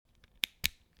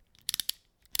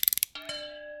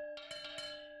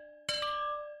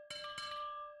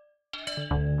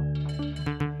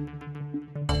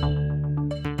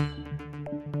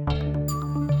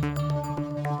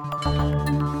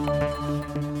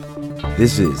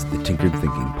This is the Tinkered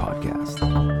Thinking Podcast.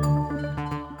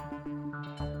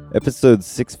 Episode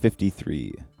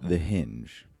 653, The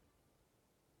Hinge.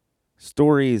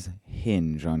 Stories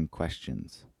hinge on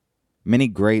questions. Many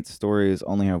great stories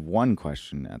only have one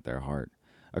question at their heart,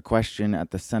 a question at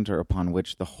the center upon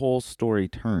which the whole story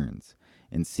turns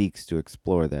and seeks to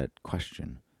explore that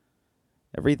question.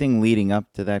 Everything leading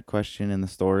up to that question in the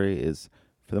story is,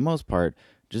 for the most part,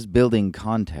 just building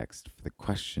context for the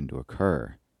question to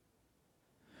occur.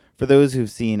 For those who've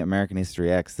seen American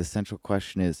History X, the central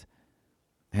question is,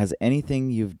 has anything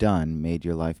you've done made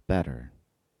your life better?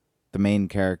 The main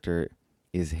character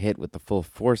is hit with the full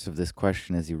force of this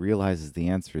question as he realizes the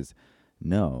answer is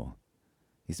no.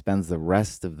 He spends the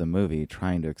rest of the movie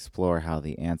trying to explore how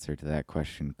the answer to that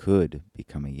question could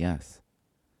become a yes.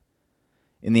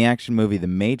 In the action movie The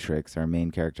Matrix, our main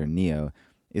character Neo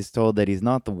is told that he's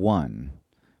not the one,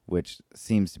 which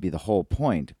seems to be the whole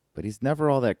point, but he's never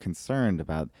all that concerned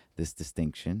about this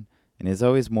distinction and is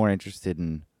always more interested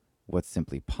in what's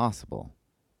simply possible.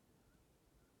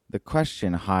 The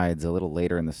question hides a little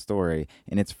later in the story,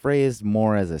 and it's phrased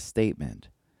more as a statement.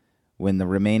 When the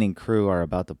remaining crew are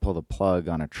about to pull the plug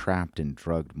on a trapped and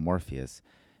drugged Morpheus,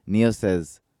 Neo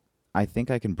says, "I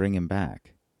think I can bring him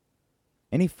back."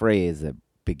 Any phrase that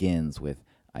begins with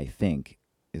 "I think"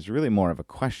 is really more of a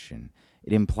question.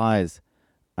 It implies,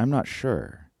 "I'm not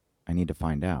sure. I need to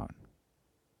find out."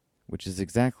 Which is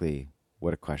exactly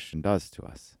what a question does to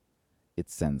us. It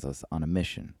sends us on a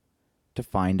mission to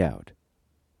find out.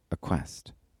 A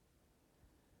quest.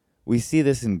 We see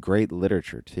this in great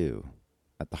literature too.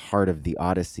 At the heart of the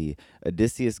Odyssey,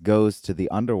 Odysseus goes to the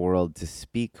underworld to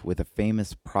speak with a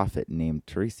famous prophet named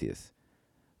Tiresias.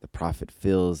 The prophet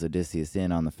fills Odysseus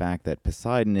in on the fact that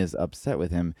Poseidon is upset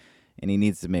with him and he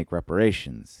needs to make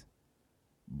reparations.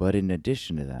 But in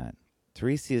addition to that,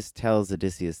 Tiresias tells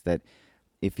Odysseus that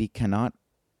if he cannot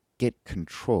get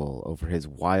control over his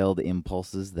wild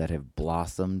impulses that have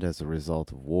blossomed as a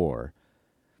result of war,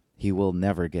 he will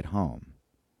never get home.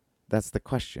 That's the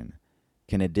question.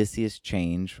 Can Odysseus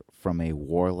change from a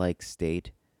warlike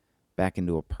state back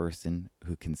into a person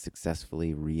who can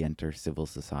successfully re-enter civil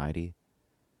society?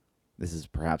 This is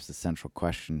perhaps the central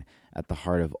question at the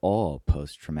heart of all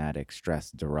post-traumatic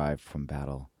stress derived from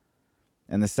battle.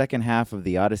 And the second half of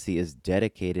the Odyssey is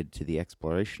dedicated to the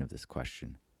exploration of this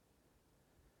question.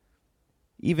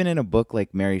 Even in a book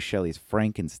like Mary Shelley's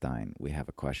Frankenstein, we have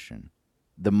a question.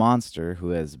 The monster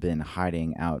who has been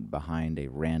hiding out behind a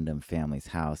random family's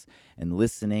house and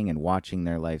listening and watching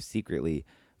their life secretly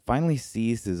finally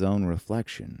sees his own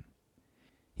reflection.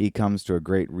 He comes to a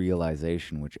great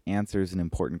realization which answers an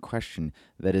important question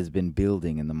that has been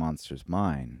building in the monster's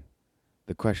mind.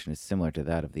 The question is similar to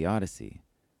that of the Odyssey.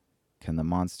 Can the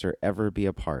monster ever be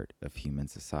a part of human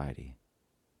society?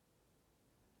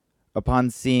 Upon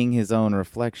seeing his own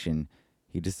reflection,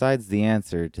 he decides the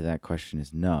answer to that question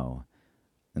is no,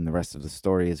 and the rest of the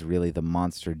story is really the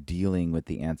monster dealing with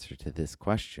the answer to this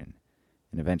question,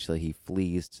 and eventually he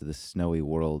flees to the snowy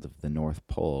world of the North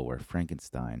Pole where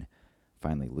Frankenstein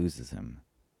finally loses him.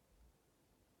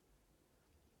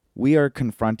 We are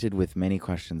confronted with many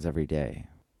questions every day.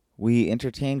 We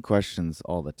entertain questions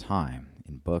all the time,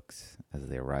 in books, as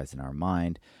they arise in our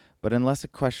mind, but unless a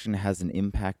question has an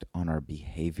impact on our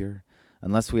behavior,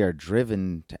 unless we are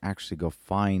driven to actually go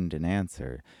find an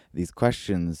answer, these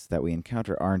questions that we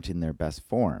encounter aren't in their best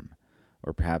form,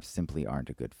 or perhaps simply aren't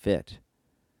a good fit.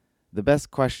 The best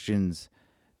questions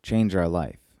change our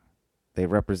life. They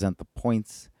represent the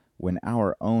points when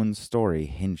our own story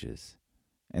hinges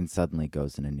and suddenly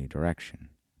goes in a new direction.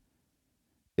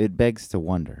 It begs to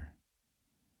wonder,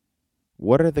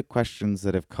 what are the questions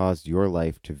that have caused your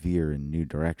life to veer in new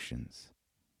directions?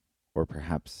 Or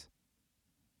perhaps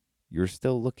you're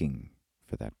still looking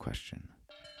for that question.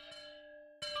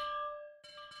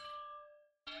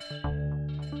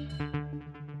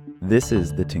 This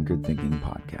is the Tinkered Thinking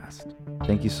Podcast.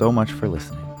 Thank you so much for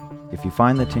listening. If you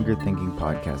find the Tinkered Thinking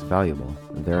Podcast valuable,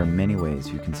 there are many ways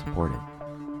you can support it.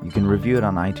 You can review it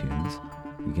on iTunes.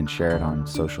 You can share it on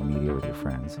social media with your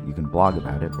friends. You can blog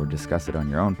about it or discuss it on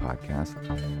your own podcast.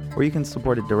 Or you can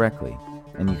support it directly.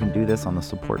 And you can do this on the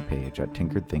support page at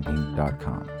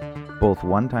tinkeredthinking.com. Both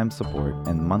one-time support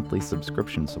and monthly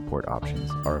subscription support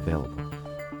options are available.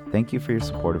 Thank you for your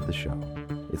support of the show.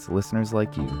 It's listeners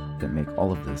like you that make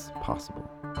all of this possible.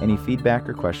 Any feedback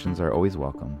or questions are always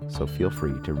welcome, so feel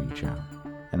free to reach out.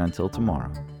 And until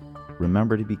tomorrow,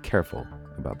 remember to be careful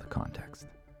about the context.